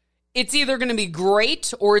studio, it's either going to be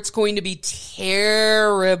great or it's going to be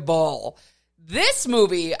terrible. This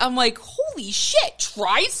movie, I'm like, holy shit,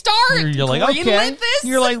 TriStar? You're like, okay. This?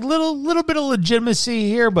 You're like, little bit of legitimacy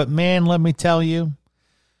here, but man, let me tell you,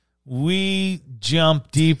 we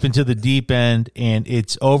jump deep into the deep end, and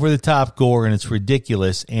it's over the top gore, and it's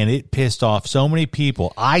ridiculous, and it pissed off so many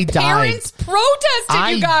people. Parents protested,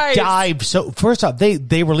 you guys. I dived. So first off,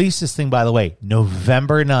 they released this thing, by the way,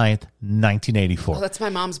 November 9th, 1984. Oh, that's my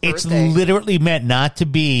mom's birthday. It's literally meant not to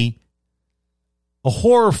be a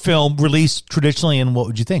horror film released traditionally in, what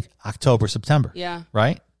would you think, October, September? Yeah.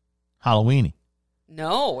 Right? Halloween-y.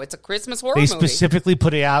 No, it's a Christmas horror movie. They specifically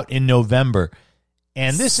put it out in November.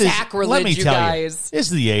 And this Sacrilege, is, let me tell you, this is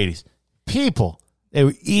the 80s. People, they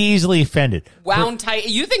were easily offended. Wound tight.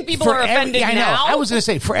 You think people are offended now? I know. I was going to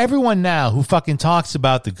say, for everyone now who fucking talks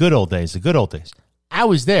about the good old days, I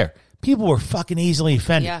was there. People were fucking easily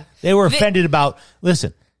offended. Yeah. They were offended about,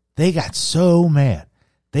 listen, they got so mad.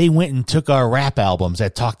 They went and took our rap albums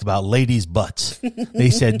that talked about ladies' butts.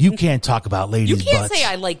 They said, you can't talk about ladies' butts. You can't say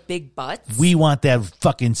I like big butts. We want that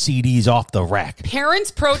fucking CDs off the rack. Parents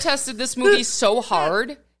protested this movie so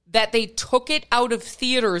hard that they took it out of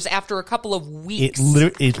theaters after a couple of weeks.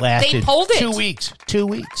 It lasted They pulled it. 2 weeks. 2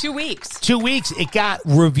 weeks. 2 weeks. 2 weeks. It got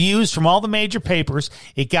reviews from all the major papers.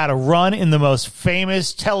 It got a run in the most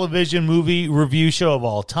famous television movie review show of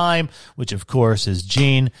all time, which, of course, is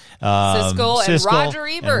Gene Siskel and Roger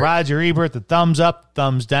Ebert. And Roger Ebert, the thumbs up,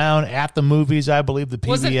 thumbs down at the movies, I believe, the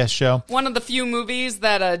Was it PBS show. One of the few movies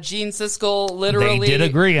that Gene Siskel literally They did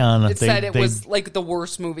agree on it. It said it was like the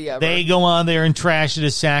worst movie ever. They go on there and trash it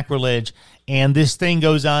as sacrilege. And this thing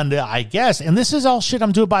goes on to, I guess, and this is all shit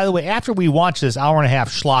I'm doing, by the way, after we watch this hour and a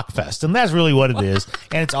half schlockfest. And that's really what it is.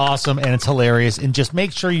 And it's awesome and it's hilarious. And just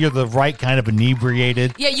make sure you're the right kind of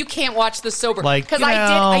inebriated. Yeah, you can't watch this sober. Like, because you know,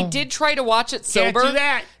 I did try to watch it sober. Can't do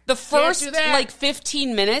that. The first Can't do that. like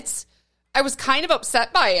 15 minutes, I was kind of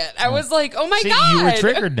upset by it. I was like, oh my God. You were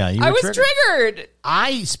triggered now. I was triggered.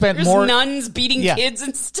 I spent There's more nuns beating kids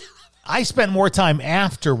and stuff. I spent more time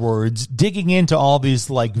afterwards digging into all these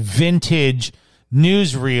like vintage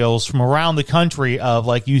newsreels from around the country of,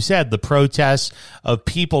 like you said, the protests of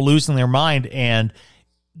people losing their mind. And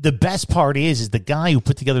the best part is the guy who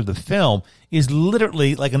put together the film is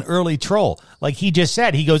literally like an early troll. Like he just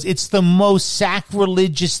said, he goes, it's the most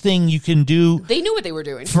sacrilegious thing you can do. They knew what they were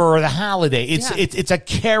doing for the holiday. It's a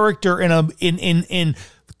character in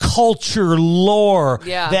culture lore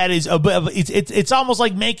that is it's almost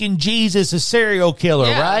like making Jesus a serial killer,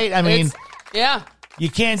 right? I mean, you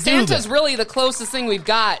can't do that. Santa's really the closest thing we've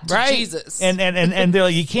got to Jesus. And they're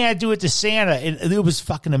like, you can't do it to Santa. It was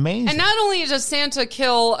fucking amazing. And not only does Santa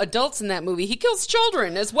kill adults in that movie, he kills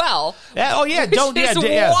children as well. Wild. I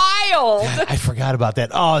forgot about that.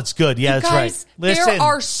 Oh, it's good. Yeah, that's guys, right. Listen, there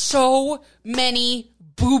are so many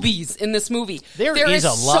boobies in this movie. There is a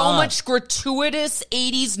lot. So much gratuitous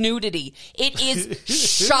 80s nudity. It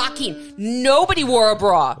is shocking. Nobody wore a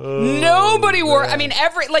bra. Nobody wore, I mean,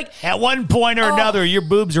 at one point or another, your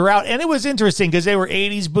boobs are out. And it was interesting because they were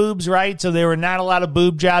 80s boobs, right? So there were not a lot of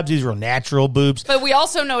boob jobs. These were natural boobs. But we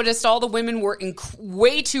also noticed all the women were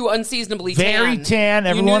way too unseasonably tan. Very tan.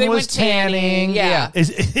 Everyone was tanning. Yeah.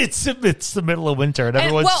 It's the middle of winter and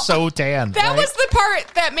everyone's so tan. That was the part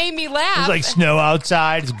that made me laugh. It's like snow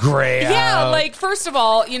outside. It's gray Yeah, out. like, first of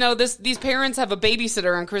all, these parents have a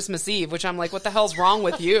babysitter on Christmas Eve, which I'm like, what the hell's wrong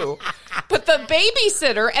with you? But the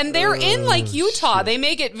babysitter, and they're in, like, Utah. Shit. They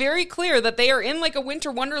make it very clear that they are in, like, a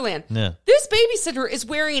winter wonderland. Yeah. This babysitter is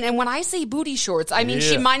wearing, and when I say booty shorts, I mean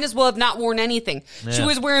she might as well have not worn anything. Yeah. She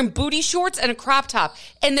was wearing booty shorts and a crop top,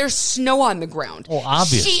 and there's snow on the ground. Well,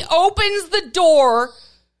 obviously. She opens the door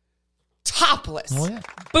topless. Oh, yeah.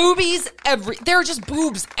 Boobies there are just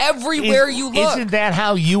boobs everywhere you look. Isn't that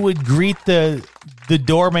how you would greet the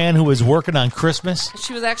doorman who was working on Christmas?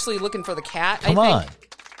 She was actually looking for the cat, Come I on.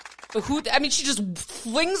 think. But she just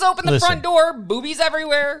flings open the front door, boobies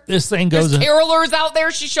everywhere. This thing goes. There's carolers out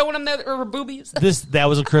there. She's showing them her boobies. That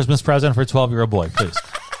was a Christmas present for a 12-year-old boy. Please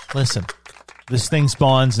listen. This thing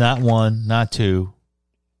spawns not 1, not 2,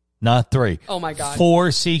 not 3. Oh my God!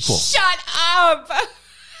 4 sequels. Shut up.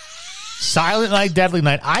 Silent Night, Deadly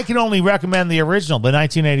Night. I can only recommend the original, the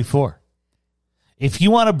 1984. If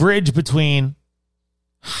you want a bridge between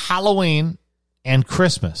Halloween and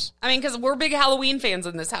Christmas. I mean, because we're big Halloween fans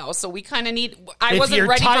in this house, so we kind of need... I if wasn't you're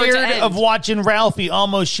ready for it to tired end. of watching Ralphie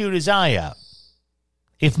almost shoot his eye out.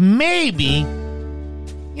 If maybe...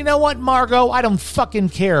 You know what, Margot? I don't fucking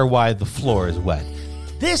care why the floor is wet.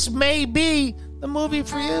 This may be the movie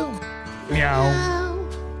for you. Meow.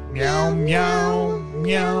 Meow, meow,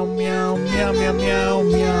 meow, meow, meow, meow, meow,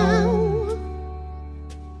 meow.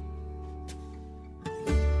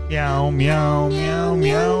 Meow, meow, meow,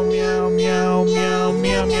 meow, meow, meow, meow,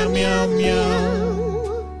 meow, meow, meow,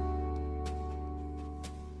 meow.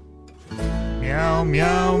 Meow,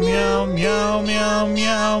 meow, meow, meow, meow,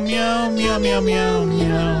 meow, meow, meow, meow, meow,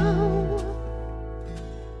 meow.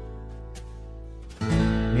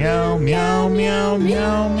 Meow, meow, meow,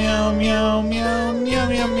 meow, meow, meow, meow, meow,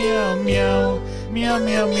 meow, meow, meow, meow,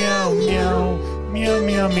 meow, meow, meow, meow,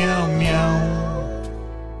 meow, meow, meow.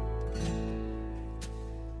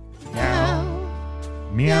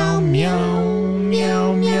 Meow, meow,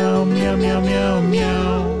 meow, meow, meow, meow, meow,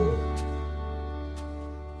 meow.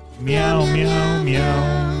 Meow, meow,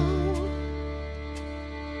 meow.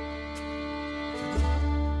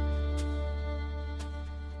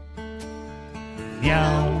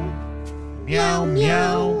 Meow, meow,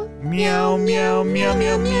 meow, meow, meow, meow,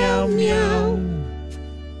 meow, meow, meow.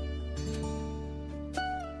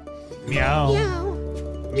 Meow,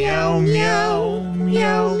 meow, meow,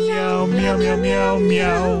 meow, meow, meow, meow, meow,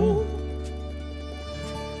 meow.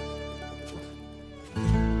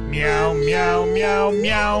 Meow, meow, meow,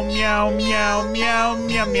 meow, meow, meow, meow,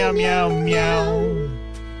 meow, meow, meow, meow.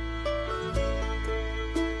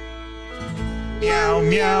 Meow,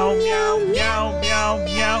 meow, meow, meow, meow,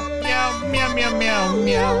 meow, meow, meow, meow, meow,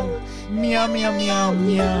 meow. Meow, meow, meow,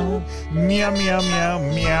 meow. Meow, meow, meow,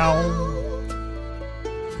 meow.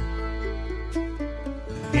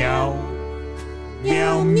 Meow.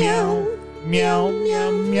 Meow, meow. Meow,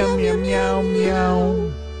 meow, meow, meow, meow,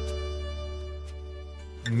 meow.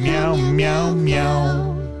 Meow, meow,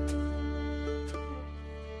 meow.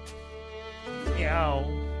 Meow.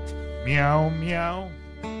 Meow, meow.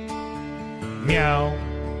 Meow.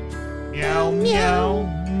 Meow,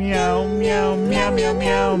 meow. Meow, meow, meow, meow,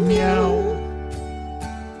 meow, meow.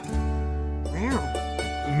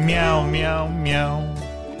 Meow, meow, meow.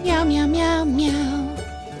 Meow, meow, meow,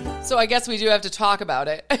 meow. So I guess we do have to talk about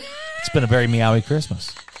it. It's been a very meowy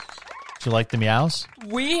Christmas. Do you like the meows?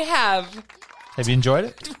 We have you enjoyed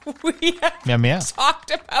it? We have Meow, meow. talked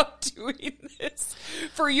about doing this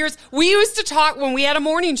for years. We used to talk when we had a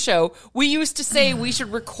morning show. We used to say we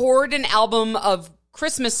should record an album of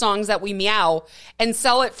Christmas songs that we meow and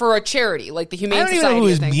sell it for a charity, like the Humane Society. I don't even know who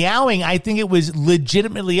was thing. meowing. I think it was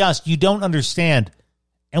legitimately us. You don't understand.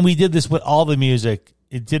 And we did this with all the music.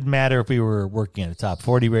 It didn't matter if we were working at a top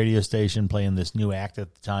 40 radio station playing this new act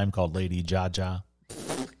at the time called Lady Jaja.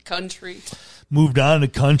 Country. Moved on to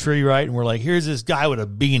country, right? And we're like, here's this guy with a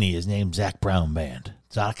beanie. His name's Zach Brown Band.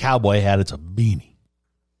 It's not a cowboy hat. It's a beanie.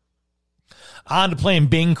 On to playing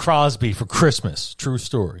Bing Crosby for Christmas. True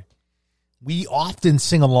story. We often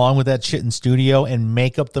sing along with that shit in studio and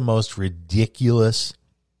make up the most ridiculous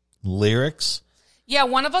lyrics. Yeah,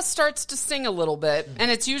 one of us starts to sing a little bit, and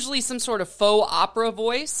it's usually some sort of faux opera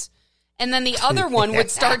voice. And then the other one would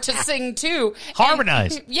start to sing too.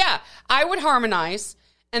 Harmonize. And, yeah, I would harmonize.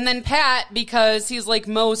 And then Pat, because he's like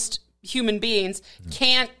most human beings,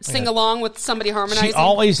 can't sing along with somebody harmonizing. She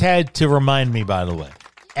always had to remind me, by the way.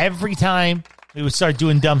 Every time we would start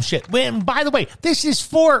doing dumb shit. When, by the way, this is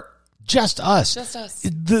for just us. Just us.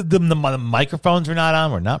 The microphones were not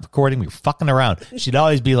on. We're not recording. We're fucking around. She'd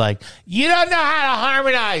always be like, you don't know how to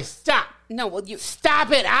harmonize. Stop. No, well, you...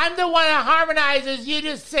 Stop it. I'm the one that harmonizes. You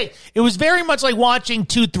just sing. It was very much like watching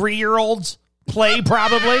 2 3-year-olds play,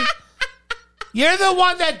 probably. You're the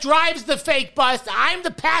one that drives the fake bus. I'm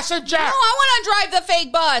the passenger. No, I want to drive the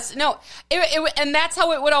fake bus. No, and that's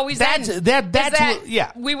how it would always end.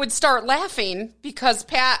 Yeah. We would start laughing because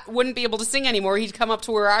Pat wouldn't be able to sing anymore. He'd come up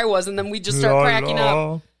to where I was, and then we'd just start cracking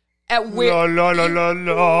up at where.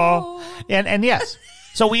 La. And yes.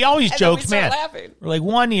 So we always joked, man. Laughing. We're like,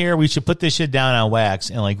 one year we should put this shit down on wax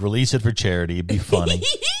and like release it for charity. It'd be funny.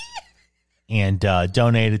 And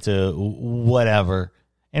donate it to whatever.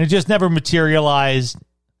 And it just never materialized.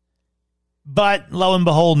 But lo and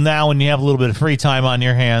behold, now when you have a little bit of free time on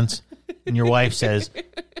your hands and your wife says,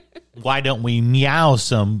 why don't we meow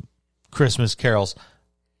some Christmas carols?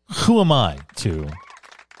 Who am I to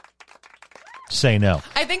say no?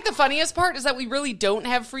 I think the funniest part is that we really don't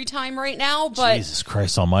have free time right now. But Jesus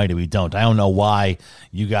Christ almighty, we don't. I don't know why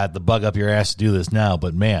you got the bug up your ass to do this now,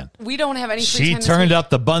 but man. We don't have any free time. She turned up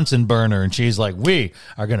the Bunsen burner and she's like, we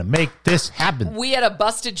are going to make this happen. We had a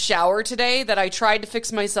busted shower today that I tried to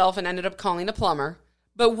fix myself and ended up calling a plumber.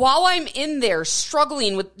 But while I'm in there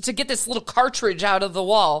struggling to get this little cartridge out of the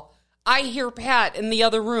wall, I hear Pat in the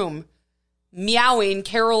other room meowing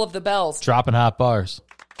Carol of the Bells. Dropping hot bars.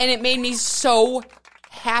 And it made me so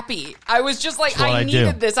happy. I was just like, I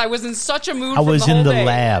needed this. I was in such a mood. I was in the day.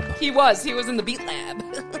 lab. He was in the beat lab.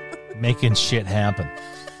 Making shit happen.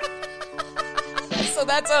 So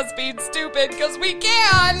that's us being stupid because we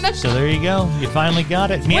can. So there you go. You finally got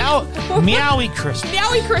it. Meowy Christmas.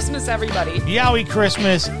 Meowy Christmas, everybody. Meowy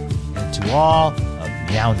Christmas. And to all of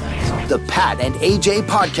Meow Night. The Pat and AJ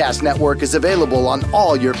Podcast Network is available on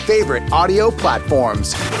all your favorite audio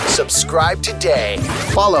platforms. Subscribe today.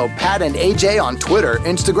 Follow Pat and AJ on Twitter,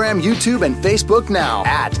 Instagram, YouTube, and Facebook now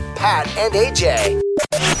at Pat and AJ.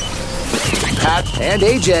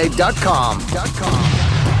 PatandAJ.com.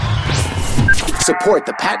 Support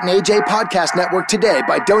the Pat and AJ Podcast Network today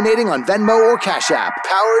by donating on Venmo or Cash App.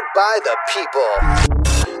 Powered by the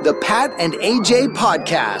people. The Pat and AJ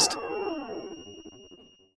Podcast.